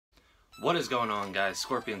What is going on, guys?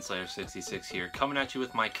 ScorpionSlayer66 here, coming at you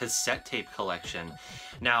with my cassette tape collection.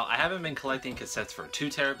 Now, I haven't been collecting cassettes for too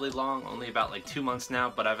terribly long, only about like 2 months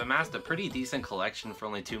now, but I've amassed a pretty decent collection for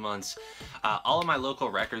only 2 months. All of my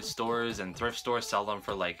local record stores and thrift stores sell them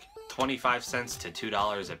for like 25 cents to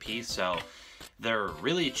 $2 a piece, so they're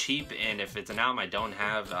really cheap, and if it's an album I don't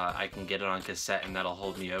have, I can get it on cassette, and that'll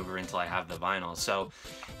hold me over until I have the vinyl. So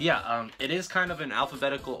yeah, it is kind of an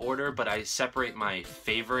alphabetical order, but I separate my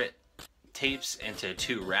favorite tapes into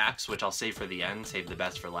 2 racks, which I'll save for the end, save the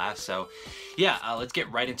best for last. So yeah, let's get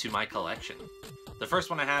right into my collection. The first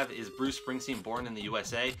one I have is Bruce Springsteen, Born in the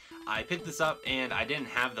USA. I picked this up and I didn't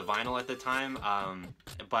have the vinyl at the time,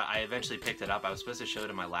 but I eventually picked it up. I was supposed to show it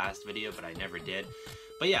in my last video, but I never did.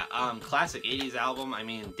 But yeah, classic 80s album. I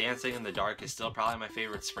mean, Dancing in the Dark is still probably my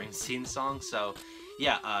favorite Springsteen song, so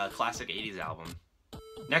yeah, classic 80s album.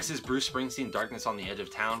 Next is Bruce Springsteen, Darkness on the Edge of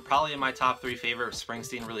Town. Probably in my top 3 favorite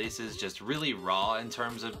Springsteen releases, just really raw in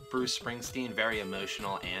terms of Bruce Springsteen, very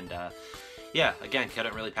emotional, and yeah, again,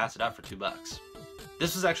 couldn't really pass it up for $2.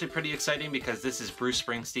 This was actually pretty exciting because this is Bruce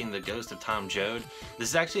Springsteen, The Ghost of Tom Joad. This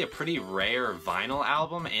is actually a pretty rare vinyl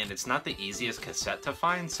album, and it's not the easiest cassette to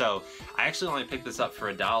find, so I actually only picked this up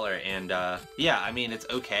for $1, and yeah, I mean, it's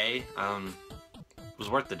okay. It was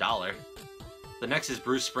worth the $1. The next is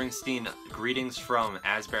Bruce Springsteen, Greetings from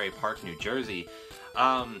Asbury Park, New Jersey.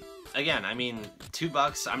 Again, I mean,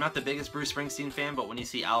 $2. I'm not the biggest Bruce Springsteen fan, but when you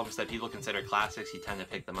see albums that people consider classics, you tend to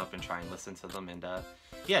pick them up and try and listen to them, and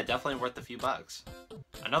yeah, definitely worth a few bucks.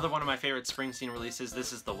 Another one of my favorite Springsteen releases,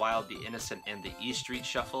 this is The Wild, the Innocent, and the E Street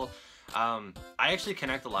Shuffle. I actually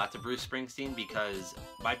connect a lot to Bruce Springsteen because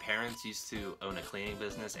my parents used to own a cleaning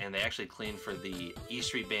business, and they actually cleaned for the E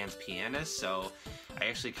Street Band's pianist, so I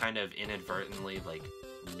actually kind of inadvertently like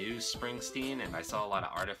knew Springsteen, and I saw a lot of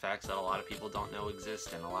artifacts that a lot of people don't know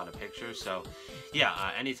exist and a lot of pictures. So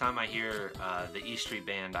yeah, anytime I hear the E Street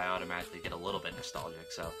Band, I automatically get a little bit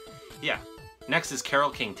nostalgic, so yeah. Next is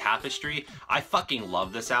Carole King, Tapestry. I fucking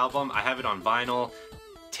love this album. I have it on vinyl,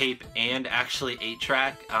 tape, and actually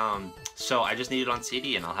 8-track, so I just need it on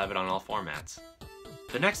CD and I'll have it on all formats.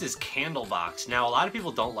 The next is Candlebox. Now, a lot of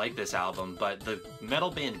people don't like this album, but the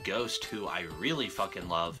metal band Ghost, who I really fucking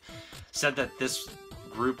love, said that this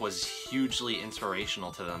group was hugely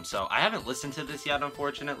inspirational to them. So I haven't listened to this yet,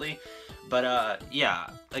 unfortunately, but yeah,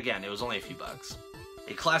 again, it was only a few bucks.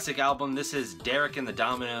 A classic album, this is Derek and the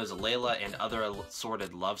Dominoes, Layla, and Other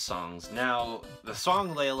Assorted Love Songs. Now, the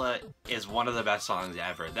song Layla is one of the best songs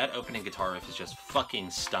ever. That opening guitar riff is just fucking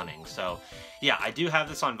stunning. So, yeah, I do have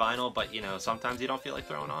this on vinyl, but, you know, sometimes you don't feel like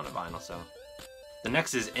throwing on a vinyl, so. The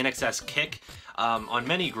next is INXS Kick. On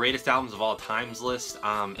many greatest albums of all times list,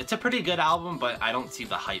 it's a pretty good album, but I don't see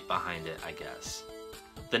the hype behind it, I guess.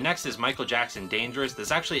 The next is Michael Jackson, Dangerous.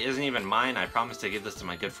 This actually isn't even mine. I promised to give this to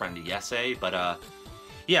my good friend Yese, but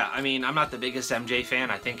yeah, I mean, I'm not the biggest MJ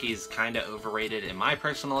fan. I think he's kind of overrated in my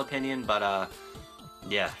personal opinion, but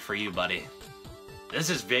yeah, for you, buddy. This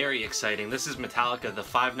is very exciting. This is Metallica, the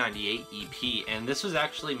 598 EP, and this was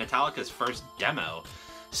actually Metallica's first demo.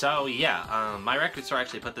 So yeah, my record store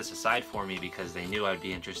actually put this aside for me because they knew I'd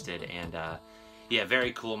be interested, and yeah,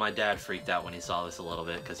 very cool. My dad freaked out when he saw this a little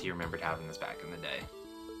bit because he remembered having this back in the day.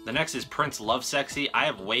 The next is Prince, Love Sexy. I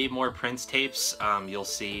have way more Prince tapes. You'll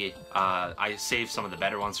see I saved some of the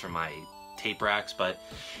better ones for my tape racks, but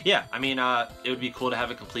yeah, I mean, it would be cool to have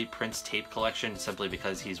a complete Prince tape collection simply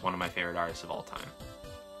because he's one of my favorite artists of all time.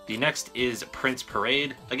 The next is Prince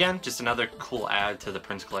Parade. Again, just another cool add to the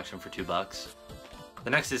Prince collection for $2. The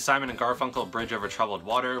next is Simon & Garfunkel, Bridge Over Troubled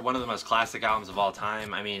Water, one of the most classic albums of all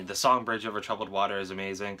time. I mean, the song Bridge Over Troubled Water is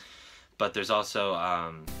amazing, but there's also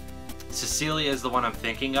Cecilia is the one I'm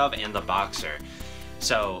thinking of, and The Boxer.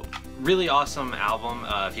 So, really awesome album.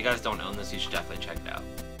 If you guys don't own this, you should definitely check it out.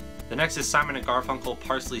 The next is Simon & Garfunkel,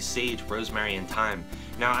 Parsley, Sage, Rosemary, and Thyme.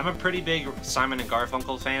 Now, I'm a pretty big Simon &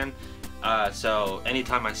 Garfunkel fan, so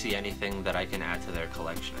anytime I see anything that I can add to their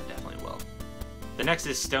collection, I definitely will. The next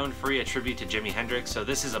is Stone Free, a tribute to Jimi Hendrix. So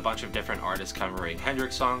this is a bunch of different artists covering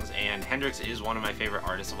Hendrix songs, and Hendrix is one of my favorite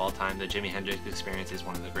artists of all time. The Jimi Hendrix Experience is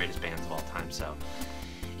one of the greatest bands of all time, so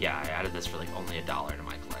yeah, I added this for like only $1 to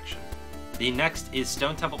my collection. The next is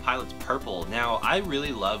Stone Temple Pilots, Purple. Now, I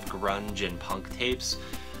really love grunge and punk tapes,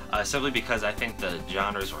 simply because I think the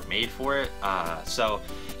genres were made for it. So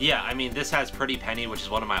yeah, I mean, this has Pretty Penny, which is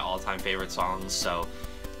one of my all-time favorite songs, so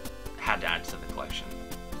had to add to the collection.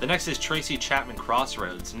 The next is Tracy Chapman,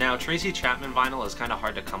 Crossroads. Now, Tracy Chapman vinyl is kind of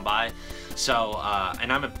hard to come by, so,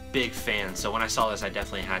 and I'm a big fan, so when I saw this, I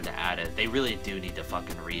definitely had to add it. They really do need to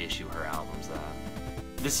fucking reissue her albums,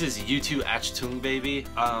 though. This is U2 Achtung Baby.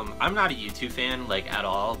 I'm not a U2 fan, like, at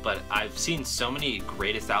all, but I've seen so many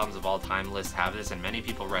greatest albums of all time lists have this, and many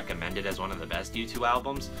people recommend it as one of the best U2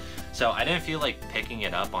 albums. So I didn't feel like picking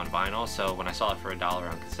it up on vinyl, so when I saw it for $1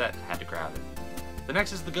 on cassette, I had to grab it. The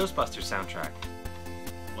next is the Ghostbusters soundtrack.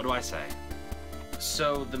 What do I say?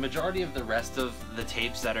 So the majority of the rest of the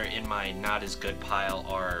tapes that are in my not as good pile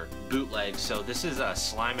are bootlegs. So this is a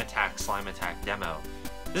Slime Attack demo.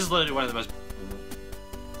 This is literally one of the most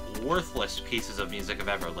worthless pieces of music I've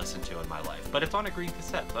ever listened to in my life, but it's on a green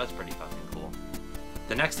cassette, so that's pretty fucking cool.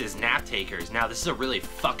 The next is Nap Takers. Now this is a really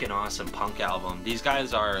fucking awesome punk album. These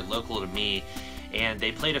guys are local to me, and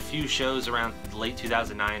they played a few shows around late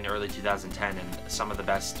 2009, early 2010, and some of the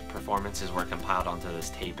best performances were compiled onto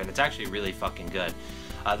this tape, and it's actually really fucking good.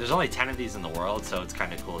 There's only 10 of these in the world, so it's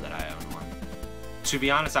kind of cool that I own one. To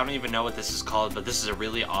be honest, I don't even know what this is called, but this is a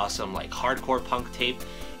really awesome, like, hardcore punk tape,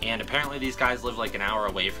 and apparently these guys live like an hour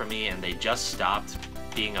away from me, and they just stopped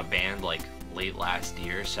being a band like late last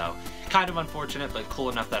year, so kind of unfortunate, but cool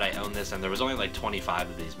enough that I own this, and there was only like 25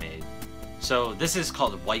 of these made. So this is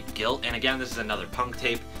called White Guilt, and again, this is another punk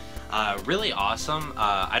tape. Really awesome.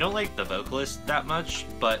 I don't like the vocalist that much,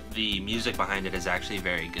 but the music behind it is actually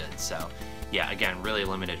very good, so yeah, again, really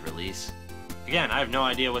limited release. Again, I have no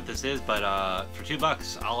idea what this is, but for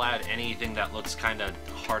 $2, I'll add anything that looks kind of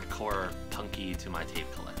hardcore punky to my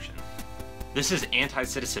tape collection. This is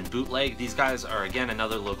Anti-Citizen Bootleg. These guys are, again,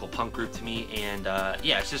 another local punk group to me, and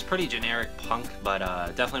yeah, it's just pretty generic punk, but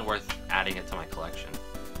definitely worth adding it to my collection.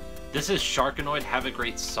 This is Sharkanoid, Have a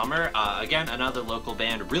Great Summer. Again, another local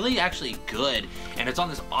band, really actually good, and it's on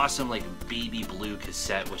this awesome like baby blue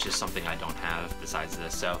cassette, which is something I don't have besides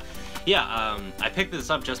this. So yeah, I picked this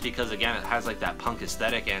up just because, again, it has like that punk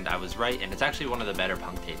aesthetic, and I was right, and it's actually one of the better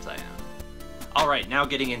punk tapes I own. Alright, now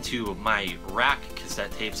getting into my rack cassette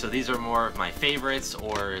tapes. So these are more of my favorites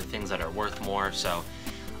or things that are worth more, so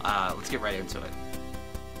let's get right into it.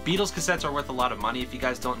 Beatles cassettes are worth a lot of money if you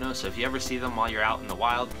guys don't know, so if you ever see them while you're out in the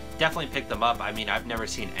wild, definitely pick them up. I mean, I've never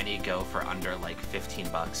seen any go for under like 15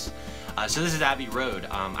 bucks. So this is Abbey Road.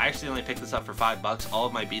 I actually only picked this up for $5. All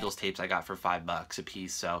of my Beatles tapes I got for $5 a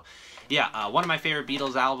piece, so yeah, one of my favorite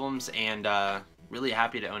Beatles albums, and really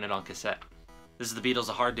happy to own it on cassette. This is the Beatles'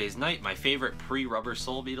 A Hard Day's Night, my favorite pre-Rubber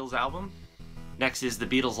Soul Beatles album. Next is the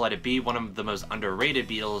Beatles' Let It Be, one of the most underrated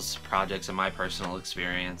Beatles projects in my personal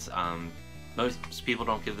experience. Most people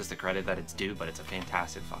don't give this the credit that it's due, but it's a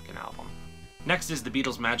fantastic fucking album. Next is the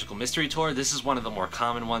Beatles' Magical Mystery Tour. This is one of the more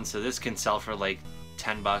common ones, so this can sell for like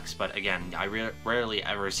 $10, but again, I rarely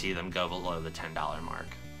ever see them go below the $10 mark.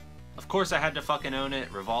 Of course, I had to fucking own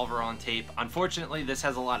it, Revolver on tape. Unfortunately, this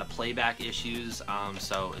has a lot of playback issues,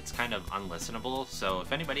 so it's kind of unlistenable, so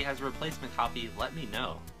if anybody has a replacement copy, let me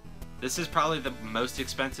know. This is probably the most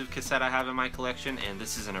expensive cassette I have in my collection, and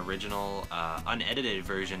this is an original, unedited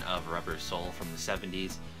version of Rubber Soul from the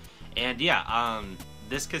 70s. And yeah,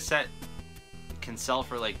 this cassette can sell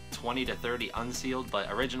for like 20 to 30 unsealed, but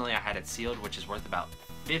originally I had it sealed, which is worth about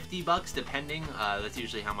 $50 depending. That's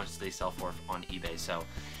usually how much they sell for on eBay. So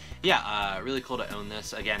yeah, really cool to own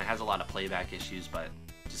this. Again, it has a lot of playback issues, but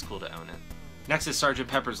just cool to own it. Next is Sgt.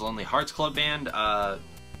 Pepper's Lonely Hearts Club Band.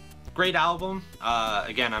 Great album.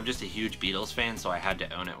 Again, I'm just a huge Beatles fan, so I had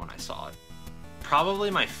to own it when I saw it. Probably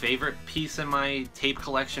my favorite piece in my tape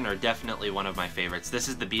collection, or definitely one of my favorites. This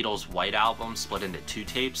is the Beatles' White Album, split into 2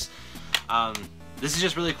 tapes. This is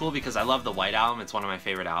just really cool because I love the White Album. It's one of my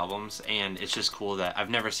favorite albums, and it's just cool that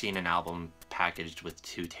I've never seen an album packaged with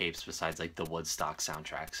 2 tapes besides like the Woodstock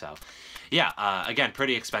soundtrack. So yeah, again,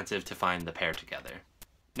 pretty expensive to find the pair together.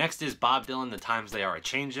 Next is Bob Dylan, The Times They Are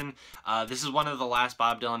A-Changin'. This is one of the last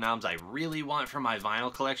Bob Dylan albums I really want for my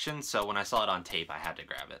vinyl collection, so when I saw it on tape, I had to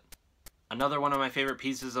grab it. Another one of my favorite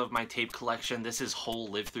pieces of my tape collection, this is Hole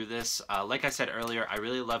Live Through This. Like I said earlier, I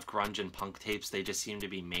really love grunge and punk tapes. They just seem to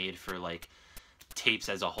be made for like tapes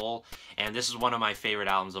as a whole, and this is one of my favorite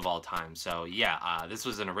albums of all time. So yeah, this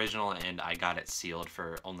was an original, and I got it sealed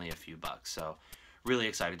for only a few bucks, so really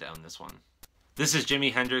excited to own this one. This is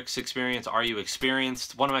Jimi Hendrix Experience, Are You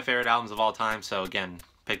Experienced? One of my favorite albums of all time, so again,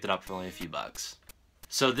 picked it up for only a few bucks.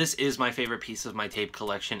 So this is my favorite piece of my tape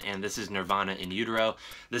collection, and this is Nirvana in Utero.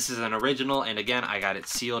 This is an original, and again, I got it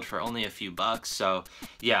sealed for only a few bucks, so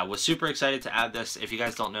yeah, was super excited to add this. If you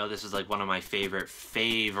guys don't know, this is like one of my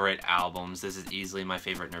favorite albums. This is easily my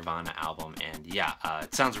favorite Nirvana album, and yeah,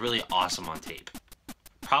 it sounds really awesome on tape.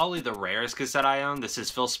 probably the rarest cassette I own. This is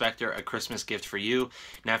Phil Spector, A Christmas Gift for You.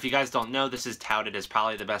 Now, if you guys don't know, this is touted as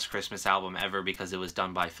probably the best Christmas album ever because it was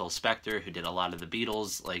done by Phil Spector, who did a lot of the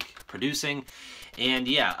Beatles, like, producing. And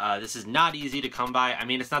yeah, this is not easy to come by. I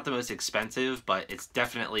mean, it's not the most expensive, but it's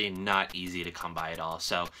definitely not easy to come by at all.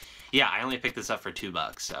 So yeah, I only picked this up for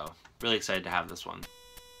 $2, so really excited to have this one.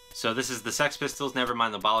 So this is the Sex Pistols, Never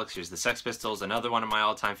Mind the Bollocks. Here's the Sex Pistols, another one of my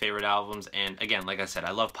all-time favorite albums. And again, like I said,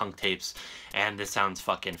 I love punk tapes, and this sounds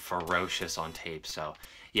fucking ferocious on tape. So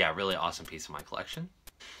yeah, really awesome piece of my collection.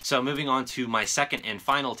 So moving on to my second and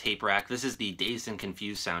final tape rack, this is the Dazed and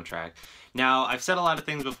Confused soundtrack. Now, I've said a lot of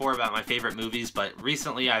things before about my favorite movies, but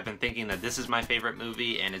recently I've been thinking that this is my favorite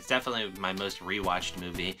movie, and it's definitely my most rewatched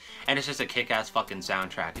movie, and it's just a kick-ass fucking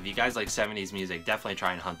soundtrack. If you guys like 70s music, definitely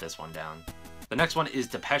try and hunt this one down. The next one is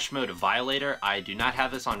Depeche Mode Violator. I do not have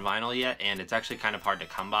this on vinyl yet, and it's actually kind of hard to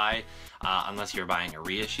come by unless you're buying a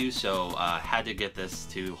reissue, so had to get this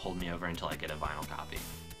to hold me over until I get a vinyl copy.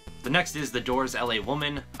 The next is The Doors' LA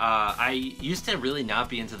Woman. I used to really not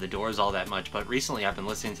be into The Doors all that much, but recently I've been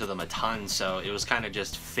listening to them a ton, so it was kind of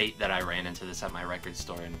just fate that I ran into this at my record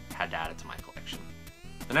store and had to add it to my collection.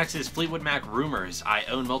 The next is Fleetwood Mac Rumors. I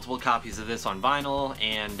own multiple copies of this on vinyl,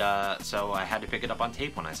 and so I had to pick it up on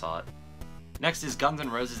tape when I saw it. Next is Guns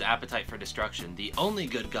N' Roses' Appetite for Destruction, the only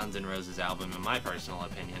good Guns N' Roses album in my personal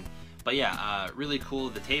opinion. But yeah, really cool.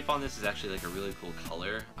 The tape on this is actually like a really cool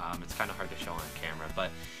color. It's kind of hard to show on camera,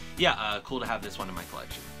 but yeah, cool to have this one in my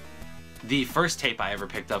collection. The first tape I ever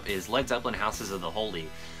picked up is Led Zeppelin Houses of the Holy.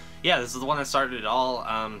 Yeah, this is the one that started it all.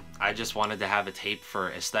 I just wanted to have a tape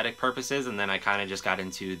for aesthetic purposes, and then I kind of just got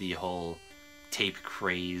into the whole tape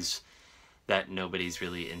craze that nobody's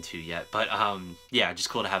really into yet. But yeah, just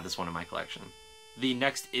cool to have this one in my collection. The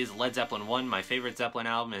next is Led Zeppelin 1, my favorite Zeppelin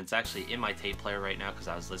album, and it's actually in my tape player right now because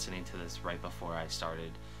I was listening to this right before I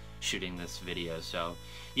started shooting this video. So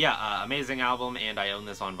yeah, amazing album, and I own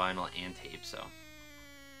this on vinyl and tape. So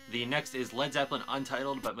the next is Led Zeppelin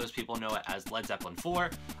Untitled, but most people know it as Led Zeppelin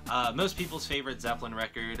 4. Most people's favorite Zeppelin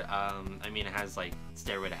record. I mean, it has like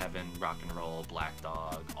Stairway to Heaven, Rock and Roll, Black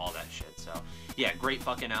Dog, all that shit. So yeah, great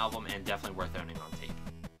fucking album and definitely worth owning on tape.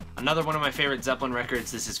 Another one of my favorite Zeppelin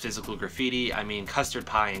records, this is Physical Graffiti. I mean, Custard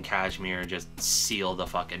Pie and Cashmere just seal the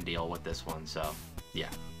fucking deal with this one, so yeah.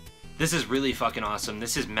 This is really fucking awesome.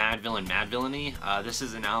 This is Mad Villain, Mad Villainy. This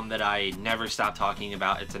is an album that I never stop talking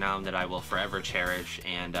about. It's an album that I will forever cherish,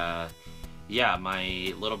 and yeah,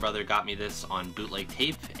 my little brother got me this on bootleg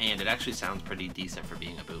tape, and it actually sounds pretty decent for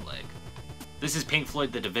being a bootleg. This is Pink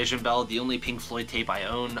Floyd, The Division Bell, the only Pink Floyd tape I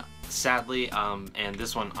own, sadly, and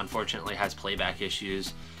this one unfortunately has playback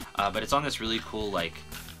issues, but it's on this really cool like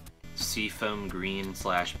seafoam green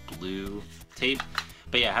 / blue tape.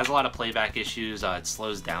 But yeah, it has a lot of playback issues. It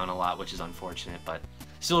slows down a lot, which is unfortunate, but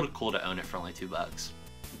still cool to own it for only $2.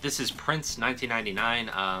 This is Prince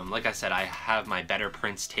 1999. Like I said, I have my better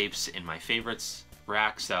Prince tapes in my favorites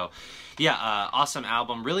rack, so yeah, awesome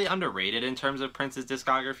album. Really underrated in terms of Prince's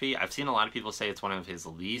discography. I've seen a lot of people say it's one of his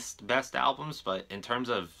least best albums, but in terms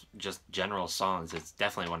of just general songs, it's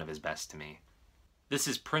definitely one of his best to me. This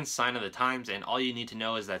is Prince Sign of the Times, and all you need to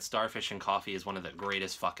know is that Starfish and Coffee is one of the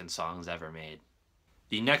greatest fucking songs ever made.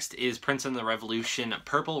 The next is Prince and the Revolution,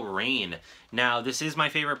 Purple Rain. Now, this is my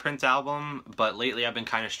favorite Prince album, but lately I've been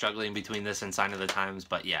kind of struggling between this and Sign of the Times.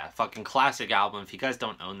 But yeah, fucking classic album. If you guys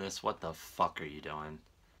don't own this, what the fuck are you doing?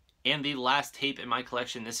 And the last tape in my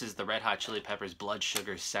collection, this is the Red Hot Chili Peppers' Blood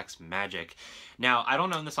Sugar Sex Magic. Now, I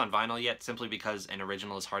don't own this on vinyl yet, simply because an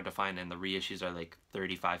original is hard to find and the reissues are like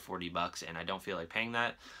 $35–40, and I don't feel like paying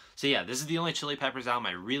that. So yeah, this is the only Chili Peppers album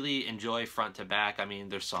I really enjoy front to back. I mean,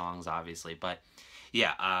 there's songs, obviously, but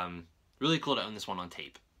yeah, really cool to own this one on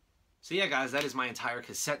tape. So yeah, guys, that is my entire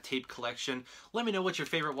cassette tape collection. Let me know what your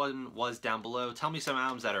favorite one was down below. Tell me some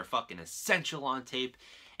albums that are fucking essential on tape.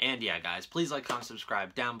 And yeah, guys, please like, comment,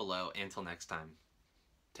 subscribe down below. Until next time,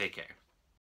 take care.